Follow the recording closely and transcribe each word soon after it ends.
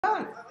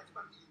got it.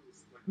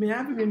 I mean,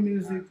 African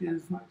music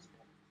is,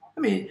 I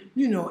mean,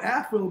 you know,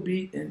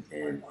 Afrobeat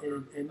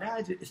and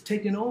Niger is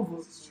taking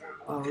over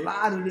a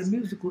lot of the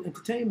musical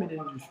entertainment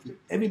industry.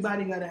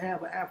 Everybody got to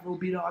have an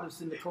Afrobeat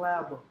artist in the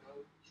collabo,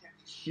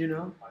 you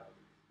know?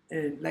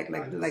 And like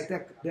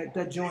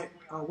that joint,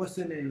 what's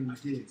the name?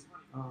 Did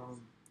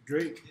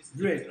Drake.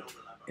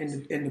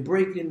 And the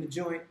break in the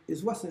joint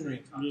is what's the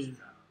name? Yeah.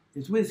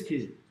 It's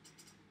WizKid,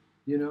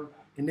 you know.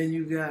 And then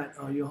you got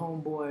your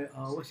homeboy,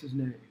 what's his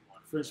name?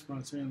 French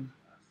Montana.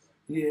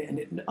 Yeah, and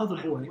the other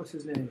boy, what's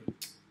his name?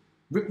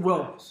 Rick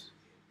Ross.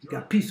 You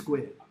got P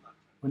Square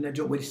on that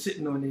joint where he's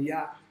sitting on the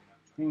yacht.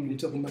 You're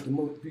talking about the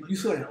movie. You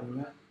saw that one,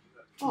 right?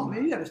 Oh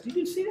man, you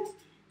didn't see that?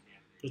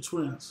 The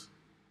Twins.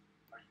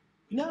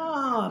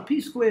 No,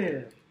 P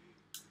Square.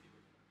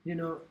 You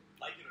know,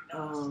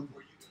 I'll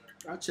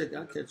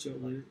catch up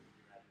with it.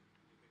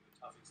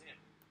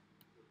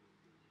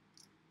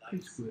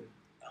 P Square.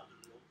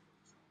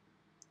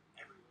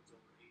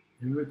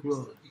 And Rick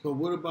Ross. But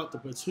what about the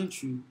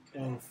potential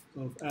of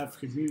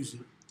African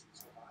music?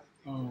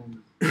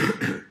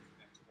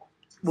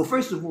 Well,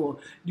 first of all,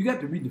 you got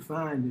to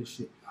redefine this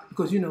shit.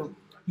 Because, you know,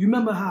 you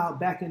remember how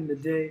back in the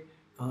day,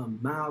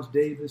 Miles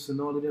Davis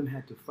and all of them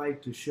had to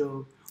fight to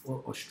show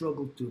or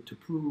struggle to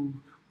prove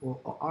or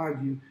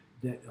argue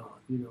that,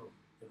 you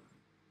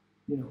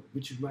know,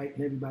 Richard Wright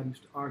and everybody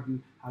used to argue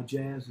how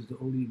jazz is the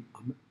only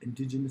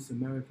indigenous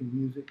American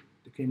music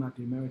that came out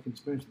the American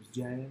experience was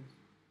jazz.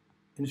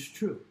 And it's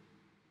true.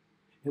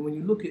 And when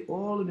you look at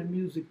all of the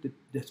music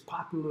that's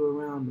popular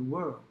around the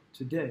world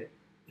today,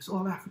 it's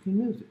all African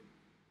music,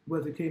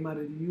 whether it came out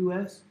of the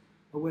U.S.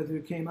 or whether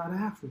it came out of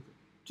Africa.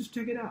 Just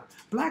check it out.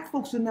 Black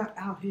folks are not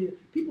out here,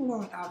 people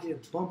aren't out here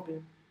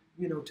bumping,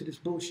 you know, to this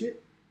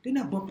bullshit. They're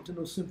not bumping to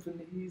no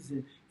symphonies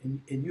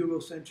and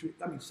Eurocentric.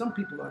 I mean, some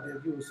people out there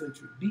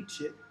Eurocentric beat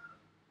shit,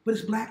 but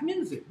it's black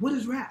music. What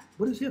is rap?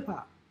 What is hip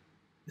hop?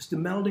 It's the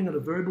melding of the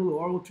verbal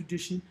or oral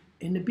tradition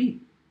and the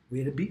beat.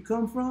 Where the beat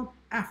come from?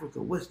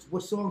 Africa.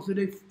 What songs are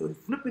they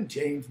flipping?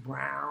 James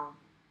Brown,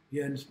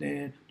 you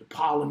understand? The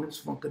Parliaments,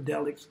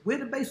 Funkadelics. Where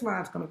the bass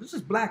lines coming from? This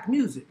is black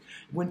music.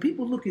 When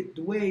people look at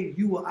the way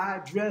you or I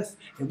dress,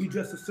 and we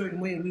dress a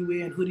certain way, and we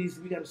wearing hoodies,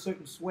 and we got a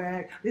certain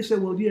swag, they say,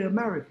 well, you're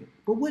American.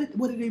 But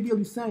what are they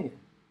really saying?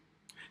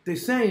 They're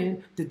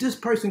saying that this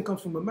person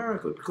comes from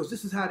America because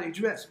this is how they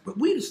dress. But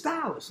we the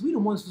stylists. We the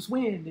ones that's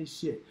wearing this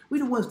shit. We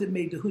the ones that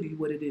made the hoodie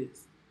what it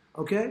is.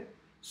 Okay?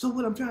 So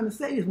what I'm trying to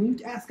say is when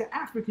you ask an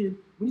African,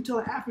 when you tell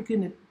an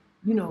African that,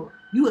 you know,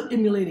 you are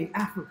emulating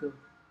African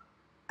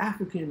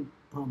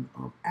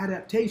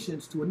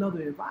adaptations to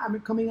another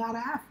environment coming out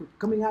of Africa,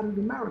 coming out of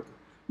America,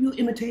 you're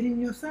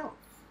imitating yourself.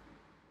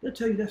 They'll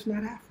tell you that's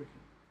not African.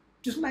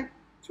 Just like,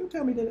 she'll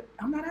tell me that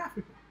I'm not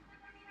African.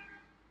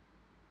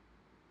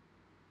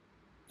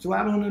 So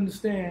I don't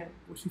understand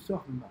what she's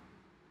talking about.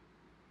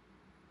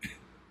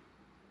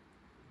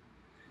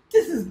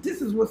 This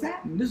is what's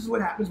happening. This is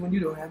what happens when you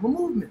don't have a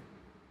movement.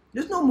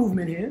 There's no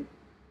movement here.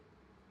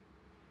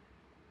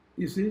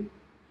 You see?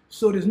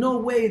 So there's no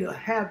way to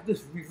have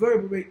this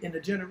reverberate in a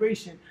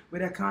generation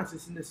where that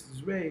consciousness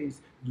is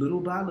raised little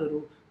by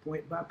little,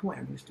 point by point.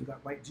 I mean, still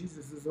got white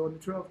Jesus is on the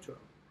 12th trial.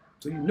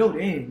 So you know they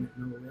ain't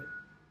nowhere.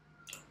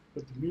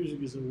 But the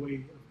music is a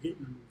way of getting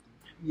the movement.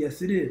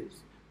 Yes, it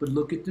is. But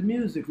look at the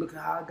music. Look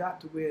at how it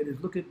got to where it is.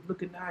 Look at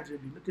Nigeria.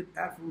 Look at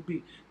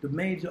Afrobeat. The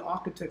major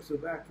architects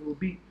of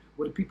Afrobeat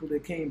were the people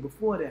that came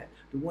before that.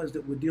 The ones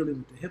that were dealing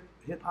with the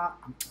hip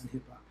hop,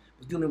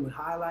 was dealing with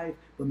high life,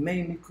 but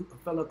mainly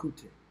Fela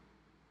Kuti.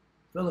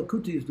 Fela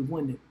Kuti is the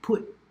one that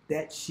put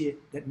that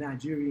shit, that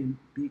Nigerian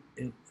beat,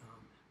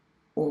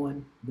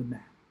 on the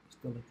map. It's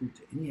Fela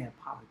Kuti, and he had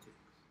politics.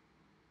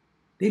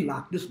 They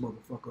locked this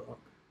motherfucker up,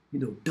 you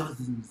know,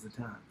 dozens of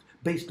times,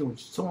 based on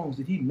songs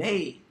that he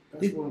made.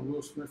 That's when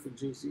Will Smith and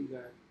Jay-Z got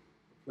to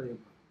play about.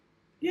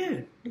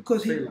 Yeah,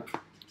 because Fela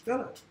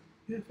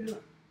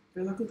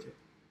Kuti.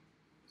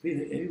 See,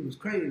 and it was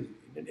crazy.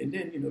 And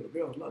then, you know, the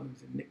girls loved him.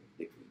 Said, Nick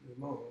was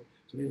long,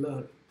 so they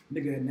loved it.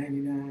 Nigga had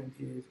 99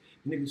 kids.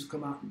 Niggas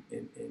come out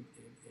and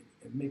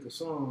make a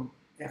song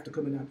after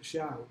coming out the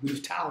shower, which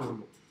is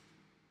tolerable.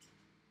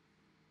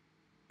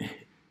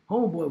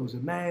 Homeboy was a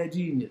mad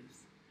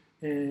genius.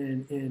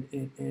 And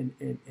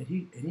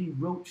he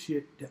wrote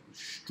shit that was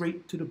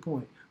straight to the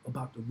point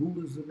about the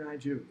rulers of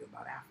Nigeria,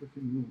 about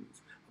African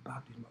rulers,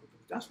 about these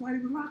motherfuckers. That's why they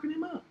were locking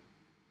him up.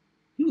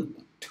 He was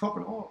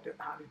talking all that.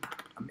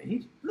 I mean,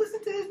 he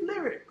listened to his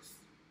lyrics.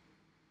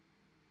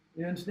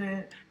 You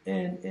understand?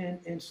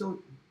 And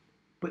so,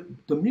 but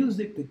the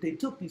music that they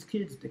took, these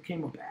kids that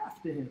came up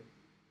after him,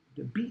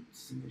 the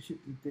beats and the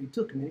shit that they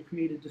took, and they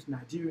created this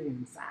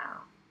Nigerian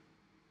sound.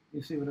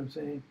 You see what I'm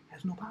saying?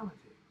 Has no politics.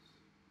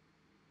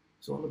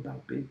 It's all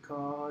about big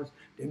cars.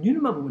 And you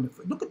remember when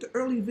look at the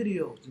early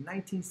videos, the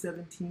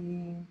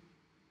 2017,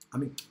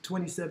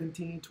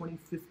 2015,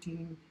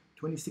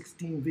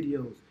 2016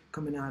 videos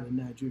coming out of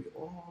Nigeria.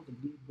 All the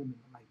lead women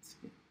are light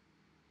skinned.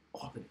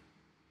 All of them.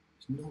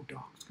 There's no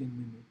dark skinned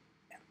women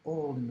at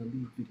all in the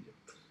lead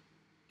videos.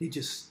 They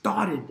just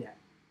started that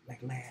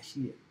like last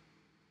year.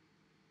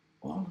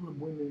 all of the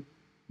women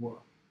were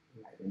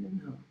lighter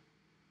than her.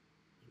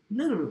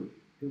 Literally,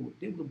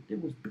 there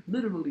was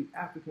literally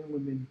African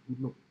women who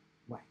looked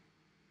white.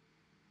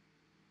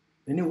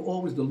 And they were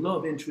always the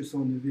love interest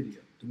on the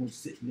video. The one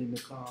sitting in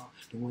the car,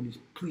 the one he's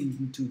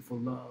pleading to for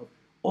love.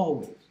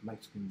 Always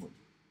light-skinned women.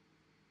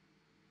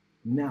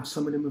 Now,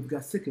 some of them have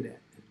got sick of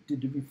that.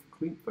 Did the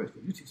clean first.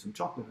 You see some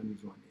chocolate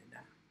honeys on there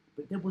now.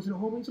 But that wasn't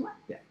always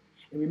like that.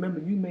 And remember,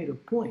 you made a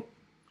point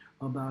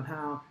about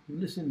how you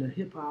listen to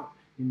hip-hop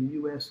in the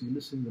U.S., you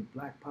listen to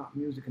black pop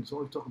music, and it's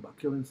always talking about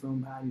killing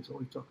somebody. It's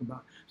always talking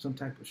about some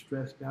type of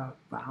stressed out,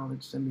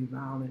 violent,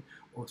 semi-violent,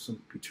 or some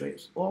betrayal.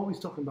 It's always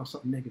talking about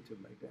something negative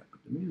like that. But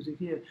the music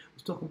here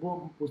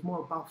was more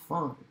about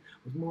fun.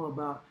 It was more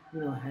about,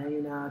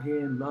 hanging out here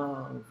in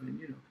love.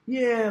 And,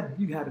 yeah,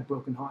 you had a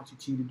broken heart, you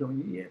cheated on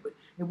you, yeah, but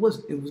it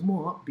was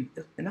more upbeat.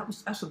 And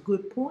that's a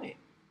good point.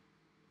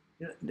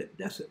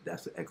 That's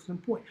an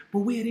excellent point. But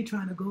where are they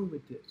trying to go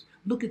with this?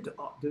 Look at the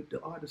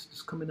artists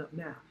that's coming up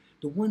now.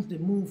 The ones that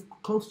move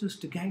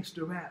closest to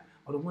gangster rap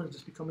are the ones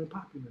that's becoming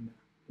popular now.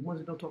 The ones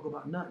that don't talk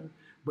about nothing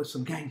but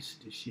some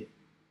gangster shit.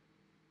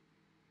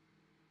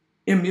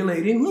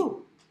 Emulating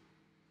who?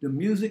 The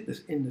music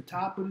that's in the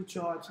top of the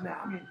charts now.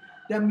 I mean,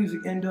 that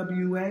music,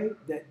 NWA,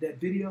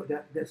 that video,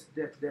 that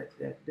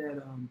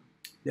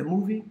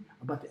movie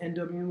about the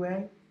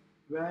NWA,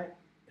 right?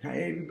 How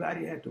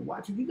everybody had to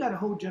watch it. You got a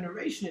whole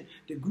generation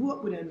that grew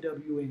up with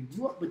NWA and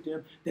grew up with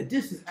them, that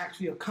this is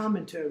actually a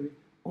commentary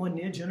on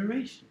their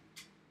generation.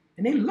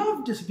 And they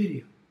loved this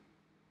video.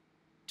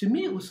 To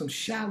me, it was some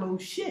shallow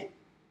shit.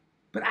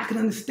 But I could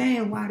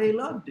understand why they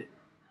loved it.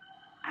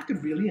 I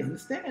could really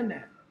understand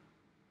that.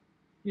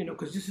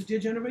 Because this is their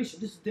generation.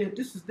 This is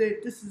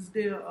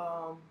their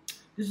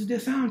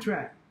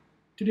soundtrack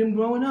to them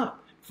growing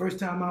up. First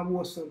time I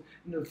wore some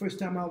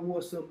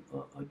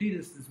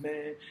Adidas's,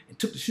 man, and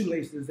took the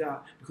shoelaces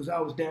out because I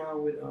was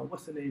down with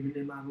what's the name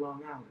in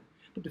Long Island.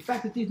 But the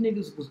fact that these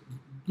niggas was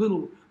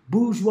little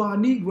bourgeois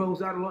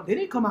Negroes out of Long, they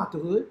didn't come out the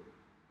hood.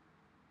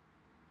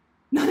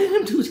 None of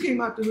them dudes came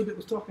out the hood that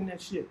was talking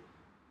that shit.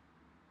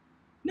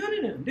 None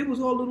of them. They was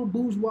all little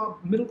bourgeois,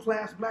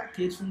 middle-class black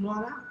kids from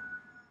Long Island.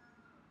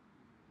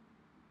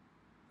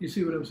 You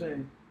see what I'm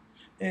saying?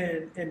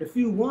 And the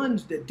few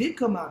ones that did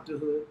come out the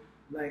hood,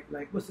 like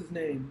what's his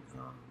name?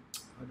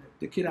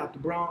 The kid out the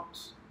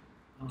Bronx.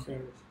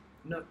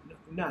 No,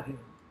 not him.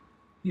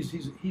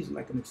 He's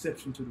like an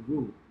exception to the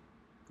rule.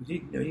 Because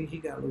he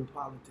got a little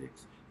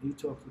politics. And he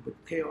talks, but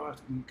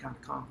KR's kind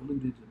of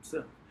convoluted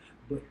himself.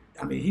 But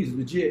I mean, he's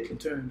legit in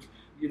terms,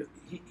 he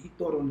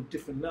thought on a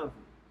different level.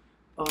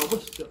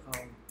 What's the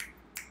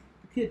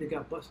kid that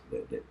got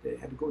busted that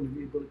had to go into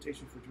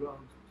rehabilitation for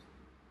drugs?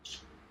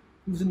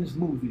 He was in this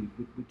movie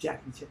with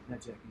Jackie Chan, not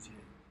Jackie Chan,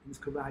 in this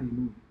karate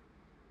movie.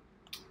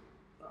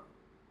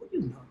 What's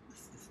this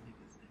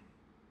nigga's name?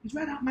 He's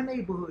right out my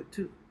neighborhood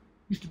too.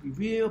 Used to be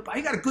real, but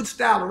he got a good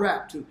style of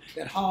rap too.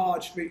 That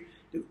hard, straight,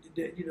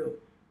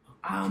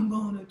 I'm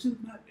gonna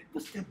toot my,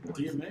 what's that boy?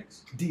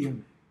 DMX.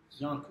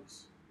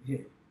 Yonkers. Yeah.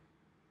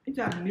 He's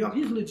out in New York.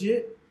 He's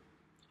legit.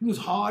 He was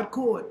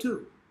hardcore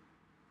too.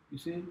 You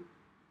see?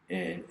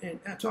 And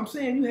so I'm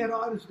saying you had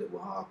artists that were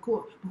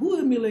hardcore. But who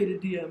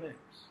emulated DMX?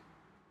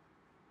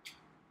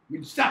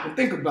 You stop and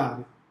think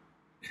about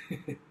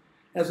it.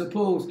 as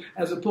opposed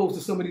to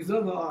some of these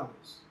other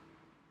artists.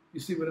 You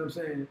see what I'm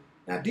saying?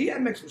 Now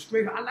DMX was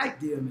straight. I like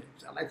DMX.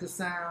 I like the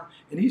sound,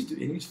 and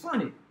he's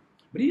funny.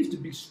 But he used to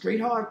be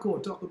straight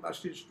hardcore, talking about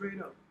shit straight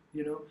up,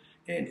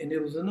 And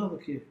there was another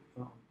kid,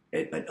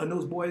 and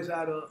those boys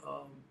out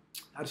of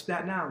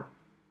Staten Island,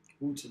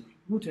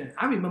 Wu-Tang.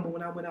 I remember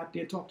when I went out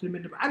there and talked to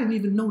them. I didn't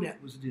even know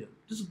that was them.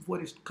 This is before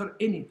they cut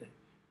anything.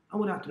 I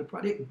went out to the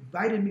project.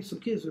 Some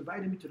kids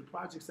invited me to the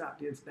projects out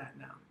there in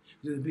Staten Island.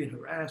 They were being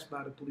harassed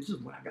by the police. This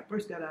is when I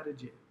first got out of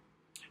jail.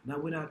 And I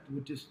went out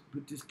with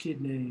this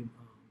kid named,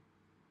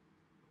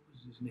 what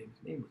was his name?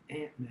 His name was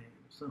Ant-Man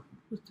or something.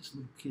 What's this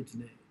little kid's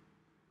name?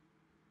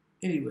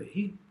 Anyway,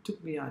 he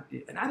took me out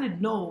there. And I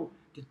didn't know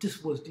that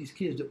this was these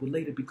kids that would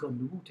later become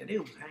the Wu-Tang. They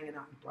was hanging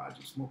out in the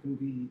project, smoking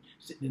weed,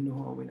 sitting in the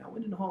hallway. And I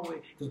went in the hallway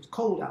because it was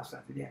cold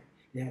outside.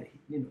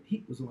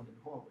 Heat was on in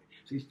the hallway.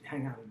 So he used to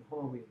hang out in the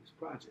hallway of this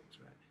project,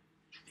 right?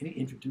 And he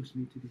introduced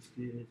me to these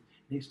kids. And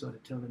they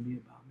started telling me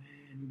about, man,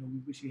 we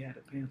wish you had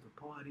a Panther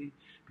party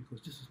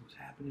because this is what's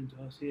happening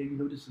to us here.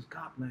 This is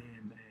cop land,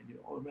 man.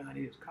 All around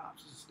here is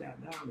cops. This is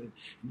Staten Island,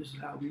 and this is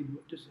how we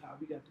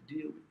got to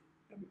deal with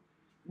it.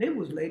 And it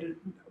was later,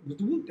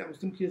 that was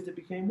some kids that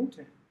became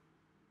Wu-Tang,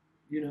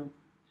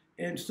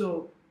 And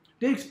so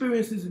their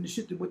experiences and the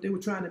shit that what they were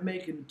trying to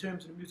make in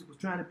terms of the music was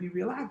trying to be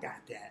real. I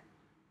got that.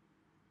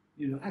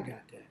 I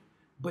got that.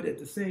 But at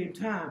the same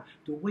time,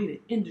 the way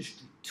the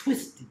industry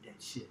twisted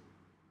that shit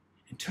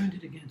and turned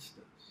it against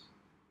us.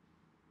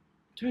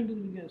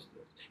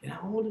 And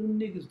how all of them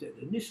niggas that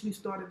initially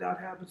started out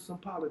having some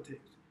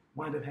politics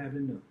wind up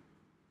having none.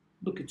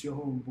 Look at your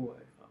homeboy,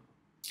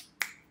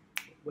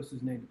 what's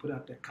his name, to put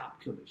out that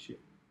cop killer shit.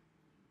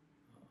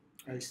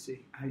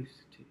 Ice-T.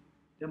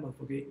 That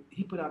motherfucker,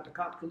 he put out the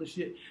cop killer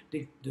shit.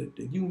 The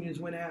unions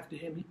went after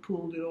him. He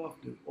pulled it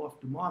off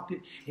the market,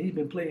 and he's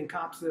been playing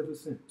cops ever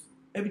since.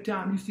 Every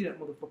time you see that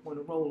motherfucker on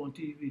the roll on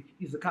TV,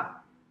 he's a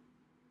cop.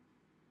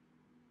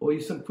 Or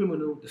he's some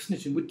criminal that's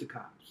snitching with the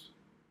cops.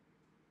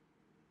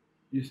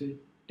 You see?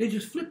 They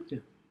just flipped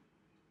him.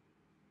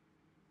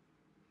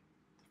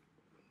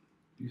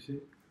 You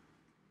see?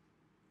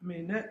 I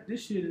mean,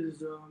 this shit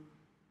is,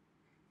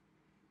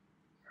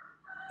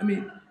 I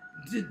mean,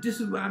 this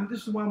is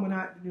why when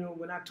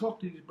I talk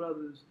to these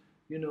brothers,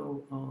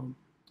 and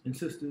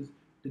sisters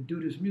that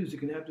do this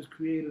music and have this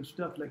creative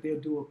stuff, like they'll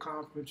do a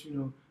conference,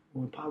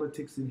 on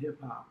politics and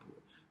hip hop,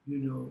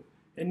 and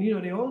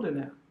they're older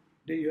now.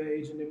 They're your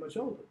age and they're much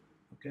older.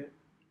 Okay,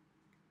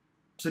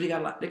 so they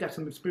got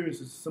some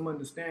experiences, some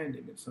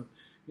understanding, and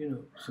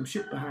some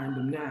shit behind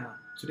them now.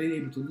 So they're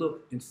able to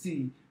look and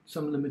see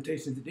some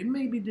limitations that they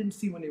maybe didn't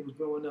see when they was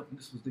growing up, and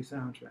this was their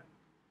soundtrack.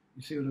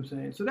 You see what I'm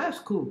saying? So that's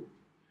cool.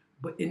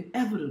 But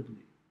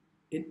inevitably,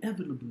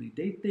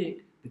 they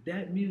think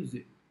that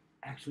music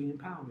actually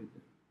empowered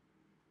them.